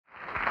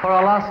For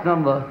our last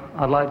number,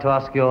 I'd like to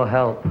ask your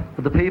help.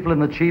 Would the people in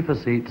the cheaper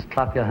seats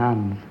clap your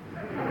hands?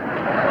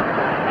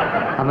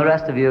 And the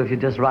rest of you, if you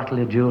just rattle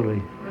your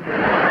jewelry.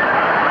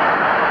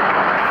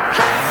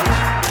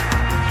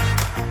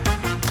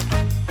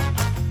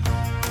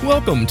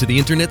 Welcome to The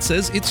Internet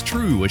Says It's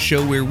True, a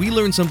show where we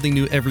learn something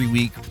new every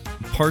week,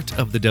 part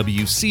of the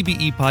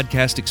WCBE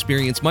podcast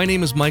experience. My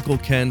name is Michael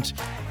Kent.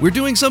 We're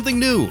doing something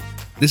new.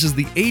 This is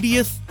the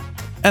 80th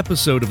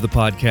episode of the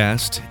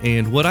podcast,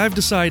 and what I've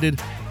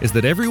decided is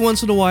that every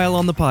once in a while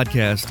on the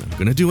podcast, I'm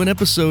going to do an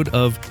episode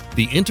of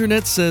The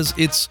Internet Says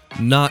It's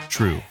Not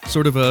True.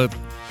 Sort of a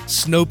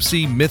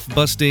Snopesy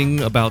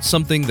myth-busting about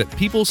something that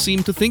people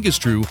seem to think is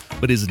true,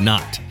 but is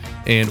not.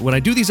 And when I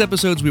do these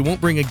episodes, we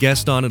won't bring a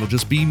guest on. It'll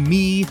just be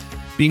me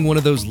being one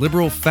of those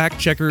liberal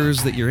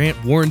fact-checkers that your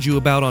aunt warned you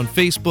about on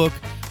Facebook.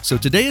 So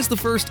today is the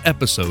first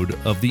episode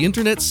of The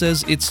Internet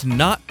Says It's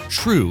Not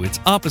True. It's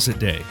opposite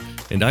day.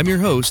 And I'm your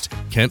host,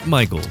 Kent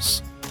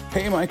Michaels.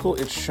 Hey Michael,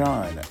 it's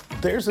Sean.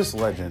 There's this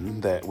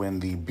legend that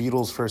when the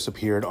Beatles first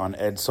appeared on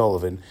Ed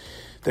Sullivan,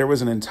 there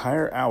was an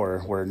entire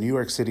hour where New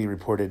York City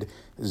reported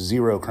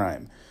zero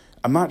crime.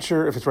 I'm not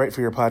sure if it's right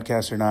for your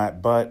podcast or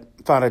not, but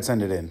thought I'd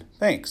send it in.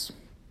 Thanks.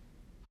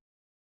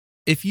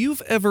 If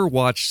you've ever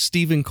watched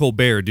Stephen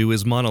Colbert do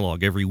his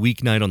monologue every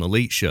weeknight on The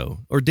Late Show,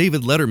 or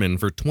David Letterman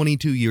for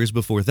 22 years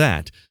before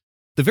that,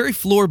 the very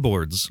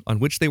floorboards on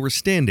which they were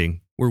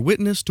standing were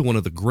witness to one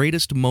of the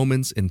greatest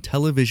moments in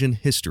television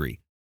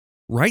history.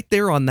 Right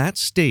there on that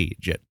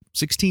stage at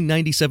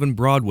 1697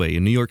 Broadway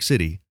in New York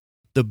City,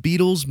 the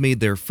Beatles made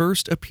their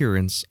first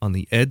appearance on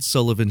The Ed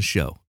Sullivan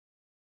Show.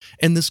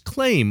 And this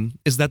claim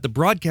is that the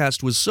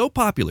broadcast was so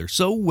popular,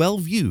 so well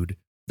viewed,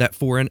 that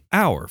for an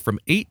hour from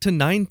 8 to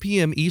 9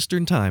 p.m.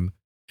 Eastern Time,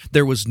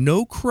 there was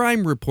no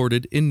crime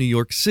reported in New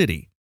York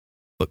City.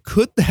 But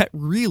could that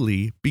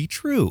really be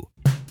true?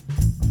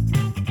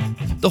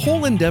 The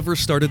whole endeavor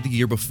started the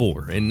year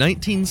before, in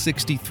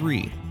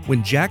 1963,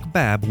 when Jack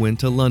Babb went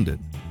to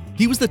London.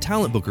 He was the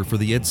talent booker for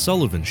The Ed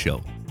Sullivan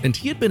Show, and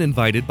he had been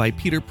invited by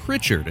Peter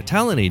Pritchard, a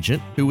talent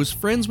agent who was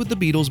friends with the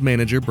Beatles'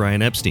 manager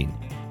Brian Epstein.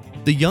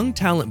 The young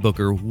talent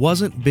booker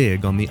wasn't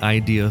big on the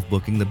idea of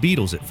booking the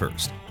Beatles at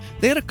first.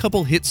 They had a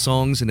couple hit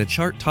songs and a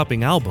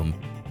chart-topping album,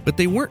 but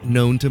they weren't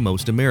known to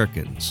most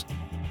Americans.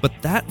 But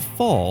that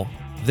fall,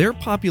 their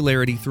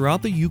popularity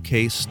throughout the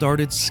UK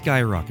started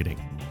skyrocketing.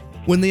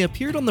 When they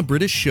appeared on the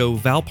British show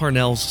Val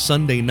Parnell's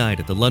Sunday Night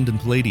at the London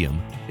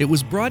Palladium, it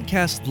was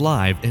broadcast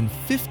live and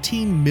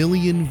 15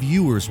 million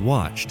viewers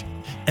watched.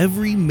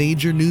 Every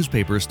major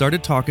newspaper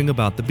started talking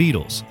about the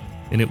Beatles,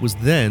 and it was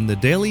then the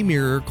Daily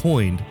Mirror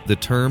coined the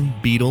term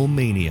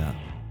Beatlemania.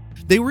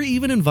 They were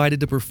even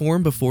invited to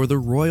perform before the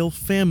royal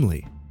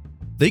family.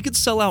 They could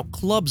sell out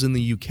clubs in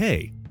the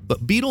UK,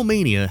 but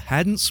Beatlemania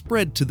hadn't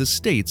spread to the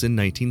States in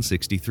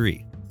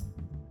 1963.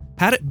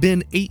 Had it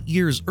been 8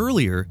 years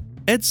earlier,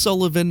 Ed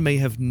Sullivan may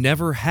have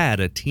never had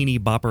a teeny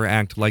bopper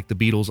act like the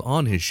Beatles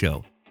on his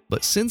show,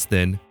 but since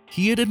then,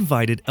 he had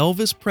invited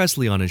Elvis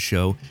Presley on his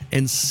show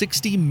and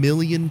 60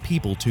 million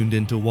people tuned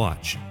in to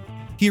watch.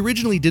 He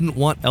originally didn't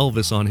want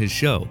Elvis on his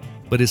show,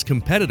 but his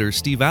competitor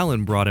Steve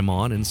Allen brought him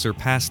on and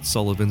surpassed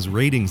Sullivan's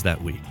ratings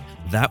that week.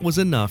 That was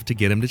enough to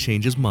get him to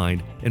change his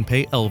mind and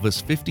pay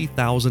Elvis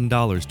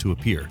 $50,000 to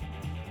appear.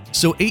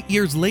 So 8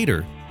 years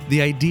later,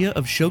 the idea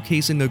of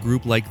showcasing a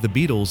group like the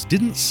Beatles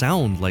didn't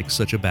sound like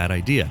such a bad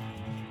idea.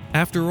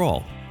 After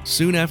all,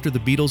 soon after the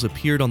Beatles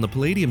appeared on the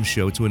Palladium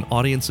show to an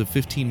audience of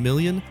 15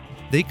 million,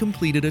 they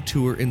completed a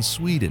tour in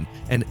Sweden,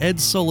 and Ed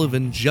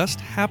Sullivan just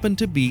happened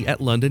to be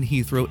at London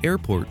Heathrow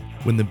Airport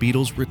when the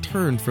Beatles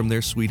returned from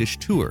their Swedish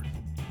tour.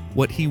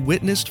 What he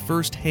witnessed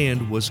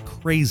firsthand was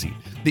crazy.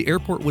 The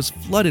airport was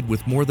flooded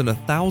with more than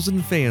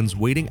 1,000 fans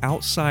waiting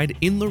outside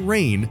in the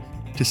rain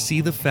to see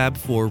the Fab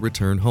Four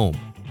return home.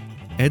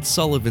 Ed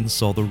Sullivan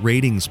saw the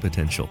ratings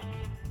potential.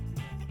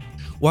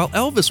 While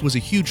Elvis was a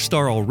huge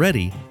star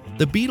already,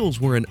 the Beatles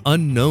were an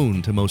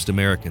unknown to most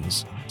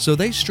Americans, so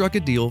they struck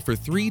a deal for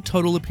 3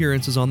 total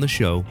appearances on the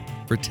show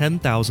for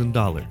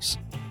 $10,000.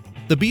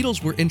 The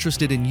Beatles were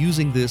interested in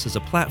using this as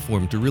a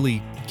platform to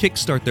really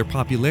kickstart their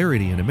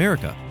popularity in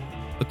America.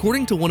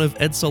 According to one of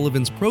Ed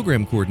Sullivan's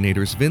program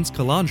coordinators, Vince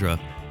Calandra,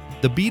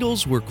 the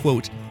Beatles were,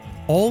 quote,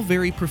 all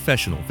very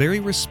professional, very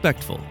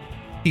respectful.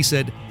 He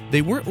said,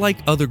 they weren't like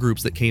other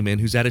groups that came in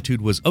whose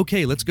attitude was,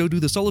 okay, let's go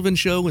do the Sullivan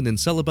show and then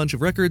sell a bunch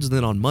of records, and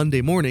then on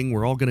Monday morning,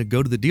 we're all going to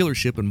go to the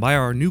dealership and buy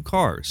our new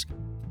cars.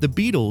 The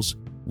Beatles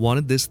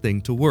wanted this thing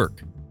to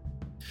work.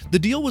 The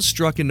deal was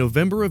struck in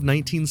November of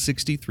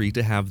 1963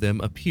 to have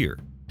them appear,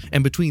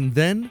 and between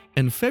then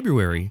and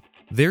February,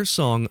 their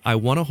song, I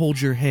Wanna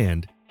Hold Your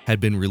Hand, had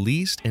been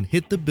released and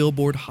hit the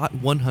Billboard Hot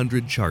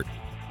 100 chart.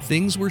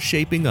 Things were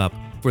shaping up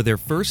for their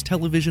first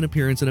television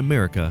appearance in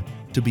America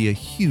to be a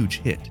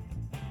huge hit.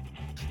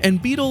 And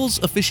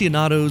Beatles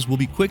aficionados will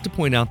be quick to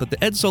point out that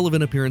the Ed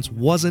Sullivan appearance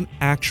wasn't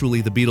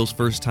actually the Beatles'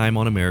 first time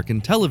on American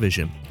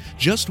television.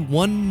 Just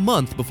 1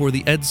 month before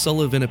the Ed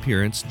Sullivan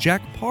appearance,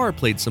 Jack Parr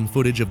played some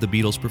footage of the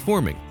Beatles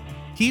performing.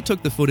 He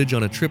took the footage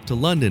on a trip to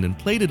London and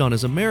played it on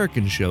his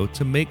American show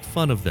to make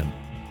fun of them.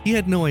 He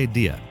had no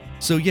idea.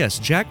 So yes,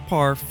 Jack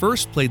Paar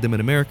first played them in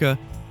America,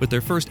 but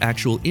their first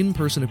actual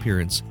in-person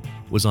appearance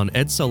was on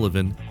Ed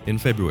Sullivan in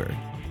February.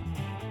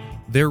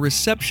 Their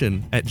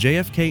reception at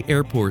JFK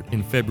Airport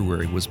in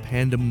February was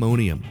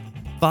pandemonium.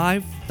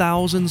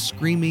 5,000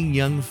 screaming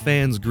young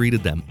fans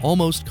greeted them,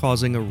 almost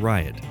causing a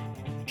riot.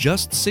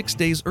 Just 6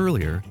 days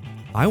earlier,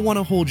 I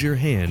Wanna Hold Your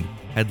Hand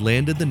had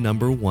landed the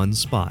 #1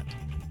 spot.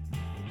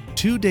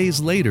 2 days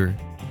later,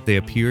 they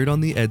appeared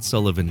on The Ed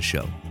Sullivan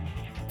Show.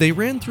 They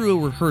ran through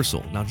a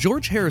rehearsal. Now,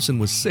 George Harrison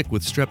was sick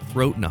with strep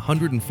throat and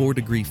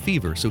 104-degree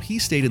fever, so he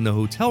stayed in the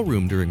hotel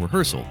room during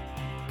rehearsal.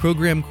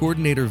 Program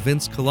coordinator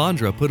Vince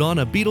Calandra put on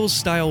a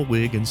Beatles-style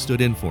wig and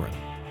stood in for him.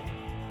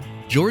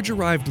 George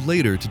arrived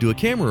later to do a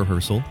camera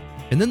rehearsal,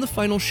 and then the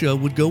final show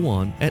would go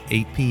on at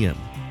 8 p.m.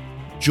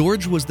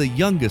 George was the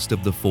youngest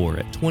of the four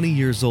at 20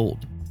 years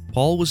old.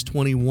 Paul was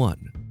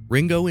 21.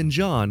 Ringo and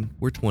John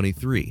were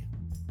 23.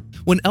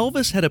 When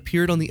Elvis had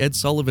appeared on the Ed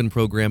Sullivan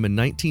program in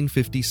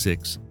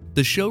 1956,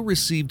 the show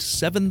received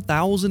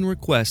 7,000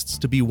 requests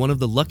to be one of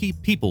the lucky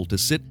people to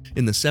sit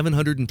in the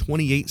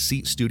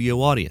 728-seat studio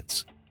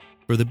audience.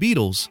 For the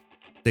Beatles,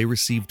 they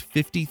received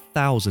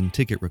 50,000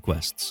 ticket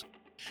requests.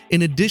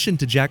 In addition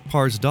to Jack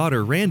Paar's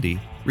daughter, Randy,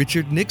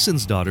 Richard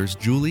Nixon's daughters,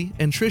 Julie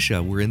and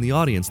Tricia, were in the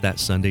audience that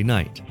Sunday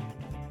night.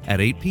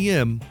 At 8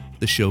 p.m.,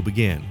 the show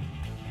began.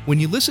 When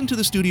you listen to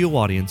the studio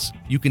audience,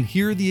 you can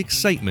hear the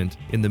excitement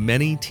in the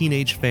many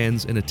teenage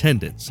fans in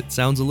attendance. It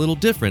sounds a little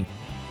different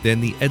than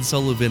the Ed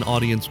Sullivan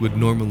audience would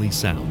normally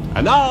sound.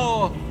 And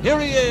now, here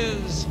he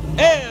is,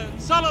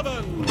 Ed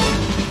Sullivan!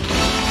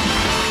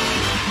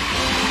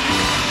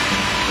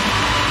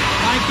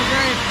 Thank you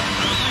very much.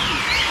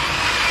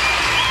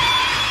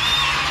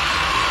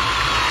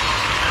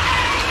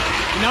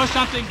 You know,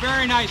 something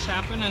very nice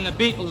happened, and the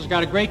Beatles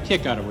got a great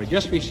kick out of it. We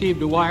just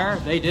received a wire,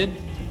 they did,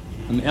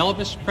 from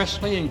Elvis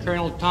Presley and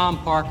Colonel Tom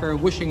Parker,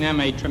 wishing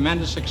them a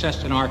tremendous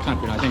success in our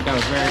country. And I think that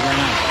was very, very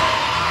nice.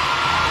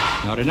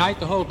 Now, tonight,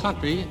 the whole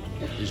country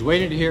is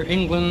waiting to hear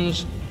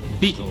England's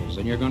Beatles,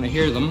 and you're going to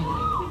hear them,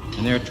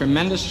 and they're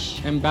tremendous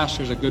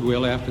ambassadors of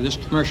goodwill after this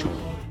commercial.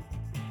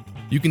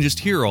 You can just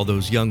hear all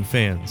those young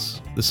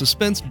fans. The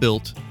suspense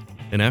built,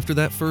 and after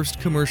that first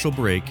commercial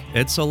break,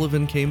 Ed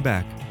Sullivan came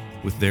back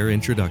with their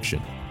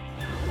introduction.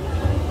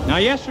 Now,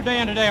 yesterday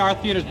and today, our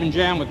theater's been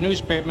jammed with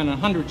newspapermen and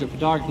hundreds of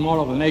photographers from all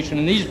over the nation,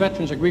 and these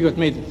veterans agree with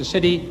me that the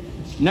city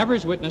never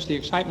has witnessed the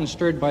excitement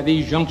stirred by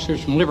these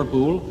youngsters from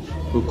Liverpool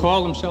who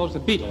call themselves the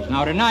Beatles.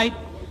 Now, tonight,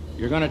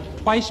 you're going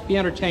to twice be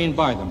entertained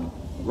by them.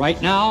 Right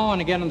now,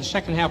 and again in the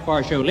second half of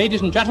our show.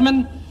 Ladies and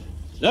gentlemen,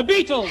 the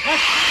Beatles!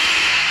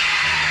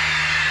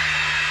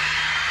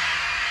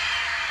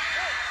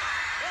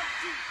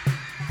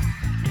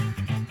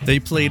 They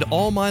played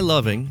All My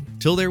Loving,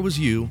 Till There Was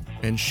You,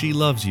 and She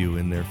Loves You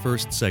in their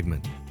first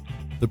segment.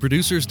 The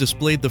producers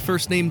displayed the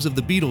first names of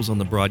the Beatles on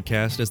the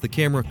broadcast as the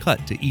camera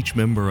cut to each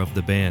member of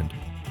the band.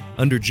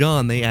 Under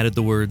John, they added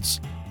the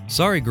words,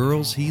 "Sorry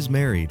girls, he's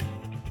married."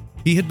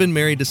 He had been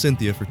married to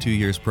Cynthia for 2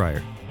 years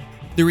prior.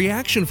 The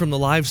reaction from the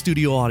live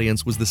studio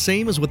audience was the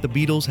same as what the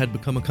Beatles had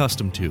become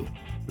accustomed to.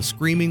 The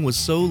screaming was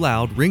so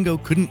loud, Ringo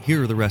couldn't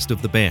hear the rest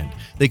of the band.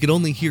 They could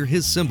only hear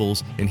his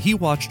cymbals, and he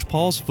watched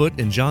Paul's foot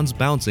and John's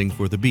bouncing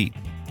for the beat.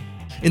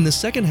 In the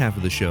second half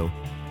of the show,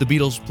 the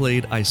Beatles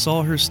played I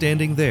Saw Her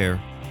Standing There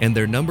and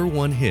their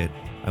 #1 hit,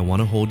 I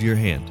Wanna Hold Your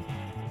Hand.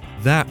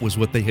 That was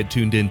what they had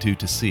tuned into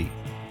to see.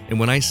 And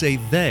when I say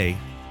they,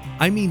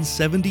 I mean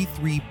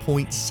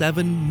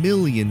 73.7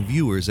 million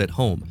viewers at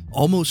home.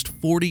 Almost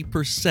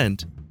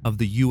 40% of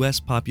the US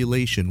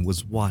population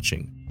was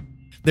watching.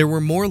 There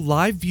were more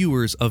live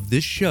viewers of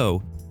this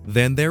show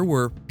than there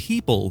were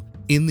people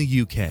in the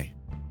UK.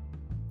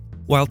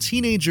 While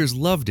teenagers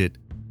loved it,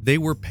 they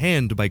were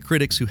panned by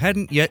critics who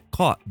hadn't yet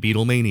caught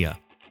Beatlemania.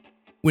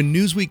 When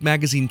Newsweek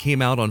magazine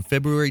came out on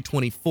February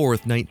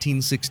 24th,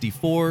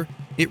 1964,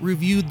 it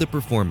reviewed the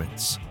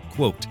performance.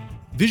 Quote,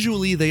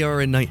 "Visually, they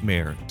are a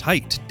nightmare.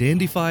 Tight,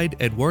 dandified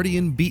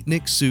Edwardian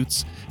beatnik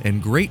suits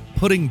and great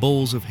pudding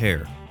bowls of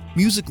hair.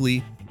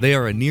 Musically, they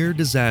are a near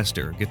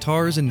disaster,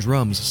 guitars and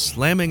drums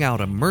slamming out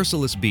a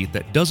merciless beat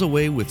that does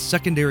away with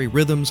secondary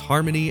rhythms,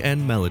 harmony,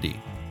 and melody.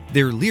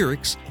 Their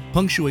lyrics,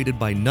 punctuated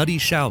by nutty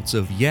shouts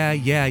of yeah,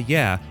 yeah,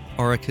 yeah,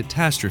 are a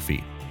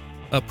catastrophe.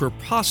 A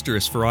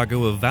preposterous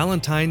farrago of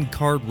Valentine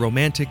card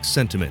romantic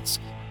sentiments.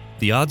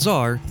 The odds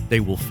are they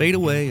will fade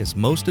away as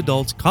most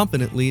adults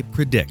confidently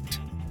predict."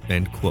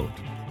 End quote.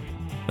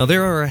 Now,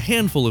 there are a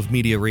handful of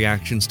media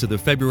reactions to the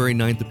February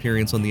 9th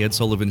appearance on The Ed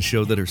Sullivan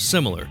Show that are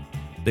similar.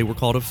 They were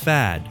called a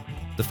fad.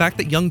 The fact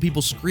that young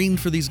people screamed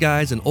for these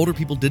guys and older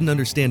people didn't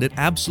understand it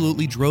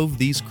absolutely drove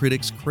these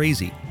critics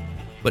crazy.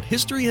 But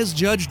history has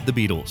judged the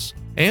Beatles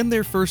and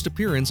their first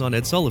appearance on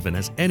Ed Sullivan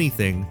as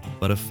anything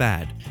but a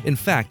fad. In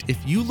fact, if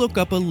you look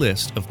up a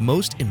list of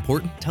most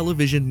important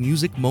television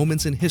music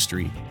moments in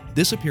history,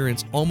 this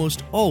appearance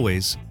almost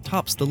always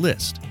tops the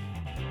list.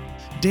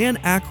 Dan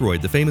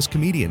Aykroyd, the famous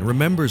comedian,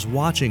 remembers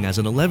watching as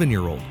an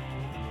 11-year-old.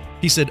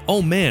 He said,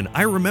 "Oh man,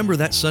 I remember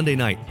that Sunday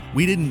night.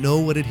 We didn't know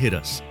what had hit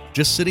us.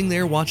 Just sitting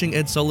there watching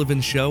Ed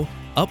Sullivan's show,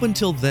 Up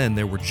until then,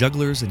 there were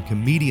jugglers and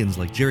comedians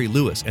like Jerry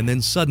Lewis, and then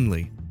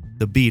suddenly,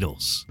 the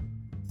Beatles.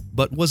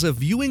 But was a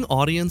viewing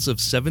audience of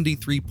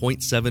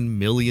 73.7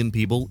 million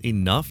people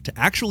enough to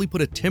actually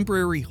put a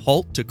temporary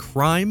halt to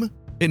crime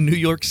in New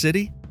York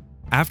City?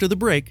 After the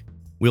break,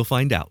 we'll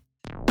find out.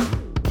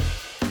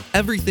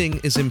 Everything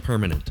is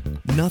impermanent.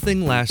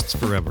 Nothing lasts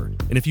forever.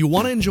 And if you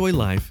want to enjoy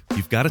life,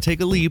 you've got to take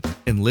a leap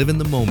and live in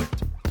the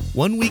moment.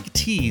 1 Week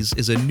Tees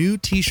is a new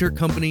t-shirt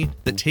company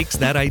that takes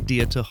that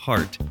idea to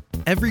heart.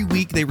 Every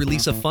week they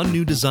release a fun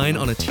new design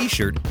on a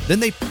t-shirt, then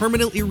they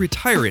permanently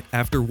retire it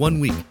after 1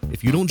 week.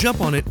 If you don't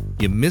jump on it,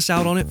 you miss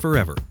out on it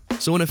forever.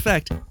 So in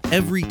effect,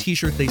 every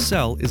t-shirt they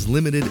sell is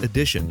limited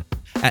edition.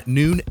 At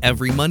noon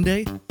every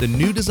Monday, the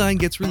new design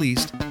gets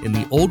released and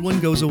the old one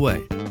goes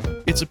away.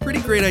 It's a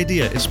pretty great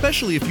idea,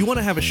 especially if you want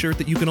to have a shirt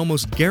that you can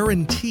almost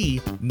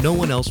guarantee no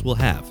one else will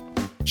have.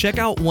 Check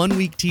out 1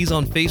 Week Tees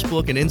on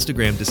Facebook and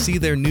Instagram to see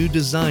their new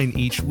design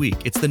each week.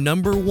 It's the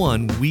number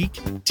 1 Week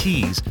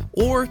Tees.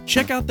 Or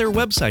check out their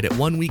website at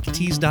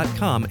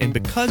oneweektees.com. And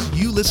because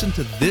you listen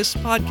to this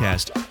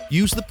podcast,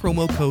 use the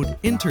promo code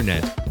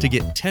INTERNET to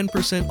get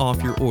 10%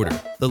 off your order.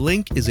 The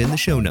link is in the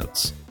show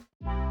notes.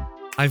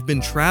 I've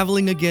been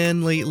traveling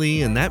again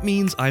lately, and that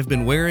means I've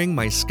been wearing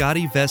my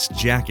Scotty vest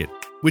jacket,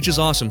 which is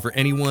awesome for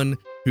anyone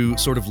who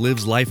sort of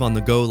lives life on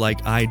the go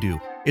like I do.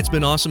 It's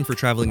been awesome for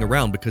traveling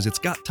around because it's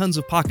got tons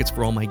of pockets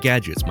for all my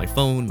gadgets, my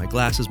phone, my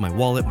glasses, my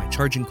wallet, my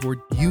charging cord,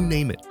 you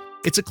name it.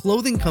 It's a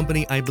clothing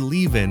company I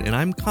believe in, and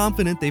I'm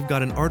confident they've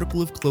got an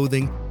article of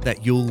clothing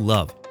that you'll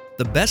love.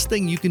 The best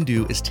thing you can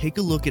do is take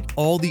a look at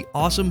all the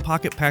awesome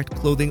pocket-packed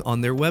clothing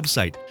on their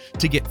website.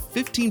 To get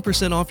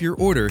 15% off your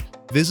order,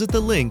 visit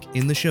the link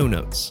in the show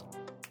notes.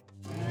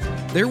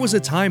 There was a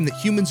time that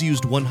humans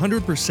used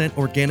 100%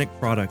 organic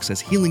products as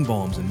healing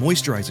balms and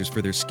moisturizers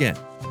for their skin.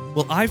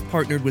 Well, I've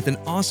partnered with an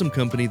awesome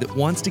company that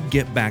wants to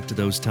get back to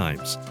those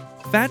times.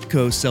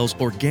 Fatco sells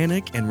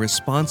organic and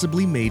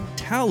responsibly made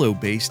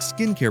tallow-based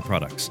skincare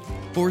products.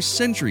 For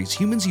centuries,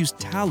 humans used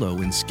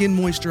tallow in skin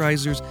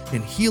moisturizers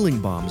and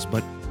healing balms,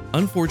 but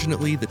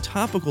unfortunately, the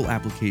topical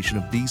application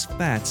of these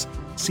fats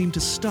seemed to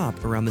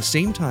stop around the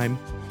same time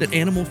that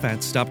animal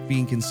fats stopped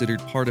being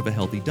considered part of a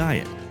healthy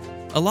diet.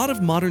 A lot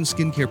of modern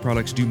skincare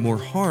products do more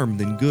harm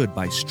than good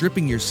by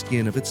stripping your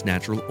skin of its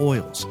natural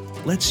oils.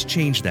 Let's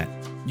change that.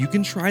 You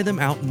can try them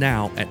out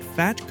now at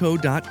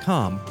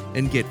fatco.com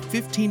and get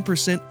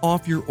 15%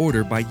 off your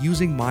order by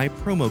using my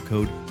promo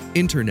code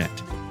INTERNET.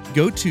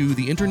 Go to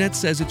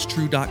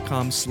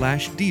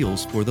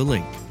theinternetsayitstrue.com/deals for the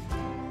link.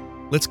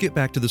 Let's get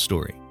back to the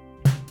story.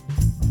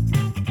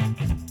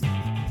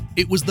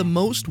 It was the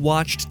most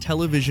watched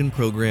television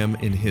program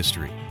in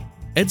history.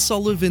 Ed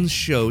Sullivan's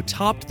show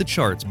topped the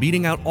charts,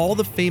 beating out all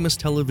the famous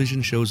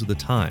television shows of the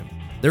time.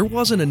 There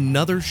wasn't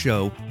another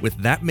show with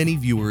that many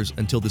viewers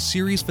until the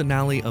series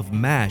finale of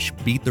MASH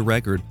beat the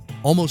record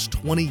almost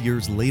 20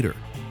 years later.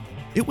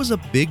 It was a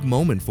big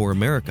moment for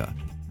America.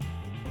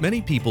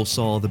 Many people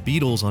saw the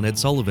Beatles on Ed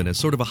Sullivan as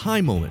sort of a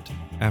high moment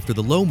after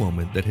the low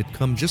moment that had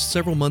come just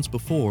several months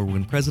before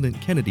when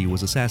President Kennedy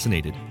was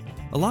assassinated.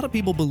 A lot of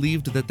people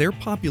believed that their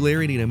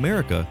popularity in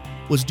America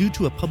was due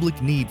to a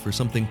public need for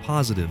something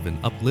positive and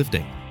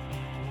uplifting.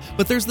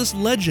 But there's this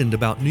legend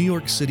about New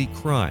York City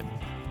crime,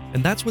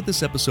 and that's what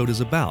this episode is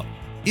about.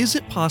 Is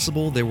it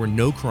possible there were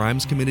no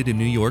crimes committed in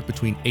New York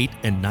between 8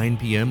 and 9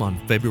 p.m.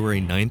 on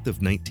February 9th of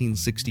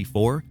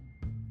 1964?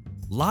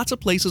 Lots of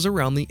places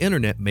around the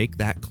internet make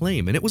that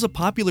claim, and it was a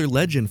popular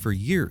legend for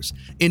years.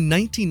 In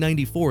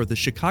 1994, the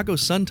Chicago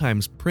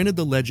Sun-Times printed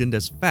the legend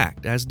as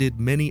fact, as did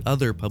many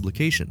other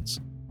publications.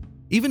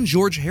 Even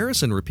George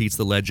Harrison repeats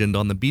the legend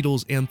on the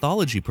Beatles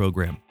anthology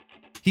program.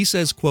 He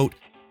says, quote,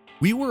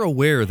 "We were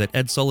aware that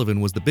Ed Sullivan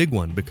was the big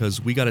one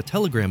because we got a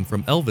telegram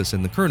from Elvis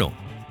and the Colonel.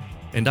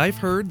 And I've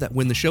heard that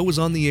when the show was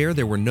on the air,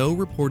 there were no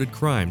reported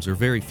crimes, or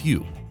very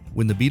few.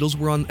 When the Beatles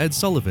were on Ed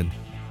Sullivan,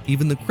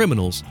 even the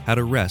criminals had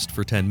a rest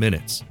for 10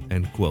 minutes,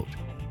 end quote.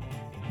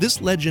 This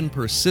legend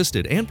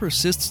persisted and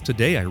persists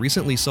today. I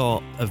recently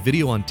saw a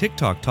video on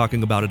TikTok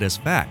talking about it as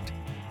fact.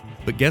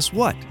 But guess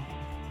what?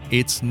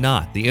 It's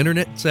not. The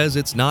internet says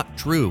it's not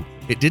true.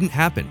 It didn't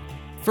happen.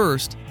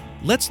 First,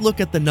 let's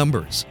look at the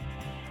numbers.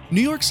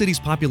 New York City's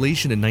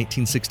population in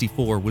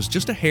 1964 was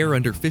just a hair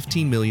under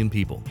 15 million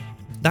people.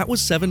 That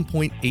was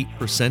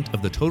 7.8%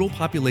 of the total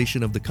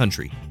population of the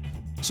country.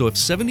 So if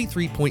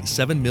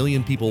 73.7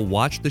 million people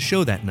watched the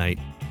show that night,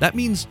 that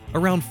means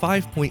around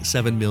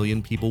 5.7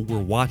 million people were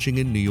watching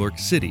in New York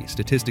City,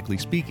 statistically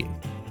speaking.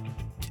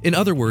 In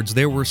other words,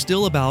 there were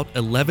still about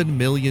 11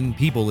 million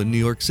people in New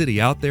York City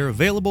out there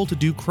available to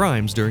do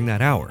crimes during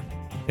that hour.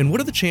 And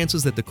what are the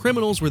chances that the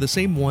criminals were the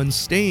same ones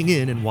staying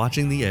in and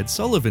watching the Ed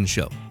Sullivan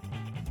Show?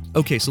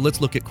 Okay, so let's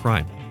look at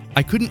crime.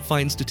 I couldn't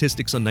find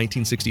statistics on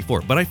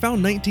 1964, but I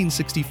found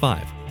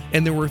 1965,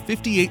 and there were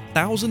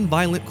 58,000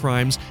 violent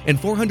crimes and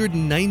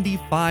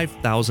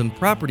 495,000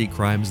 property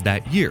crimes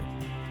that year.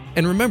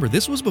 And remember,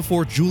 this was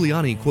before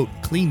Giuliani, quote,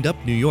 cleaned up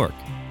New York.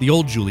 The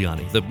old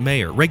Giuliani, the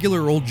mayor,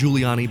 regular old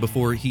Giuliani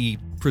before he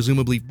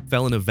presumably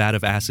fell in a vat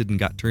of acid and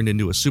got turned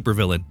into a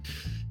supervillain.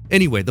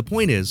 Anyway, the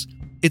point is,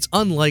 It's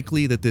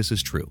unlikely that this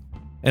is true.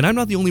 And I'm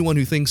not the only one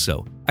who thinks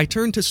so. I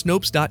turned to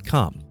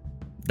Snopes.com.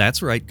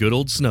 That's right, good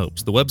old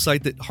Snopes, the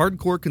website that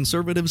hardcore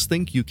conservatives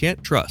think you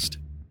can't trust.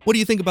 What do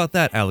you think about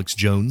that, Alex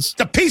Jones?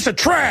 It's a piece of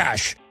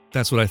trash!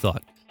 That's what I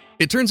thought.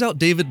 It turns out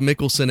David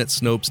Mickelson at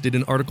Snopes did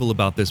an article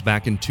about this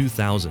back in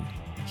 2000.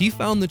 He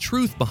found the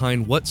truth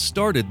behind what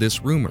started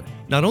this rumor.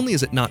 Not only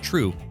is it not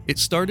true, it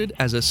started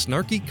as a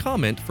snarky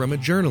comment from a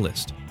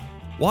journalist.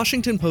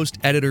 Washington Post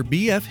editor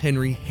B.F.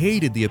 Henry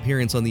hated the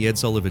appearance on The Ed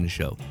Sullivan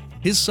Show.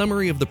 His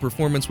summary of the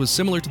performance was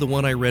similar to the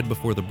one I read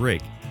before the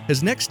break.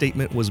 His next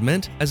statement was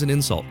meant as an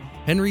insult.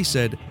 Henry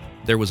said,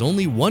 "There was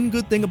only one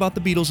good thing about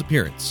the Beatles'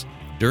 appearance.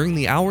 During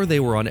the hour they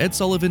were on Ed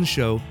Sullivan's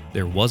show,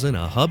 there wasn't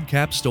a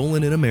hubcap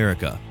stolen in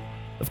America."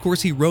 Of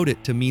course, he wrote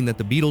it to mean that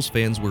the Beatles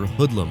fans were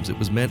hoodlums. It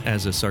was meant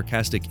as a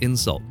sarcastic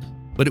insult.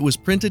 But it was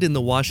printed in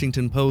the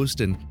Washington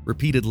Post and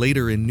repeated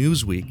later in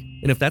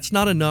Newsweek. And if that's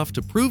not enough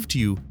to prove to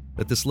you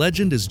that this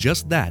legend is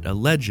just that, a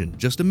legend,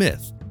 just a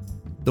myth,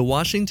 the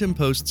Washington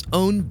Post's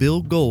own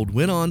Bill Gold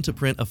went on to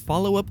print a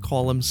follow-up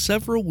column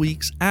several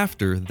weeks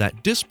after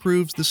that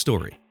disproves the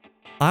story.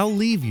 I'll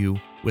leave you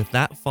with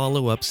that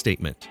follow-up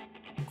statement.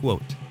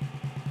 Quote,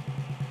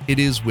 "It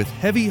is with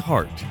heavy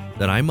heart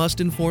that I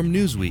must inform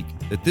Newsweek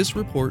that this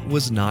report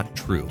was not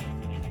true.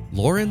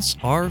 Lawrence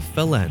R.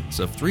 Fellens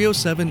of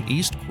 307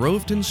 East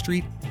Groveton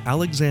Street,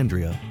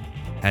 Alexandria,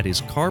 had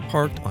his car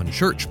parked on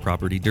church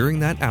property during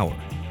that hour,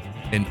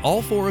 and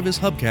all 4 of his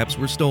hubcaps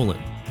were stolen.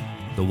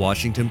 The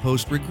Washington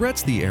Post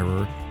regrets the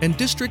error, and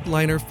District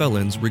Liner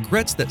Fellens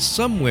regrets that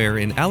somewhere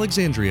in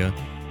Alexandria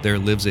there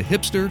lives a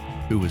hipster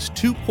who was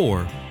too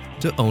poor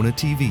to own a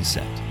TV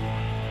set."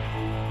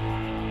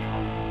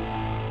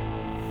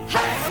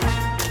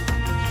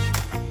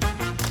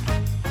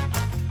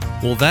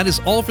 Well, that is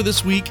all for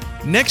this week.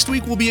 Next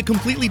week will be a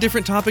completely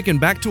different topic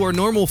and back to our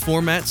normal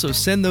format, so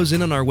send those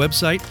in on our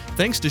website.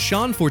 Thanks to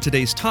Sean for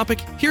today's topic.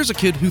 Here's a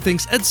kid who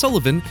thinks Ed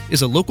Sullivan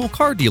is a local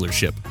car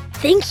dealership.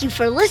 Thank you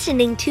for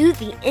listening to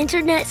The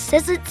Internet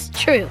Says It's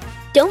True.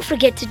 Don't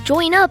forget to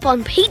join up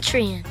on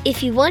Patreon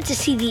if you want to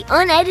see the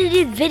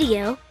unedited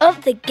video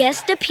of the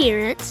guest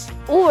appearance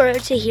or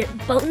to hear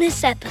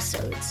bonus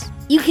episodes.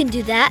 You can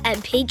do that at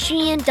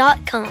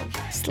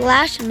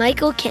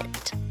patreon.com/Michael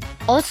Kent.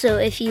 Also,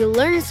 if you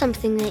learned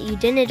something that you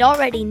didn't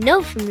already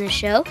know from the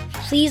show,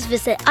 please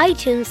visit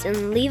iTunes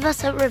and leave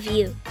us a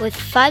review with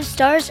 5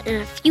 stars and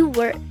a few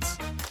words.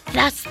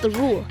 That's the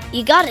rule.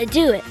 You gotta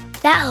do it.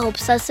 That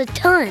helps us a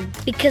ton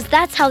because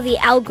that's how the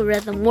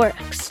algorithm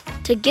works,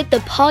 to get the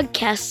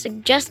podcast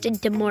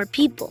suggested to more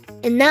people.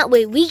 And that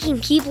way we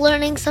can keep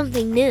learning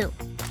something new,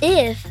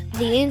 if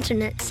the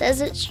internet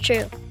says it's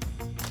true.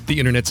 The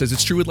Internet Says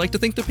It's True would like to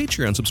thank the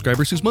Patreon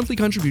subscribers whose monthly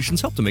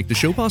contributions help to make the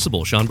show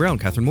possible. Sean Brown,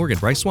 Catherine Morgan,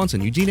 Bryce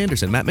Swanson, Eugene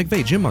Anderson, Matt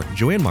McVeigh, Jim Martin,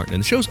 Joanne Martin,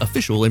 and the show's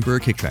official Emperor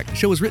Kick Track. The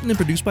show is written and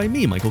produced by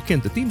me, Michael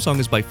Kent. The theme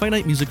song is by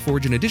Finite Music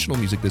Forge, and additional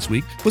music this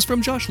week was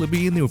from Josh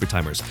Libby and the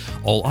Overtimers.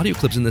 All audio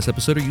clips in this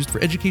episode are used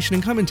for education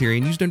and commentary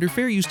and used under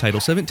Fair Use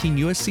Title 17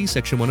 U.S.C.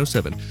 Section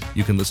 107.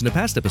 You can listen to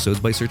past episodes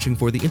by searching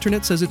for The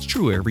Internet Says It's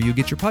True wherever you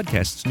get your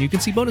podcasts, and you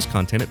can see bonus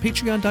content at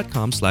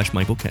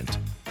patreon.com/Michael Kent.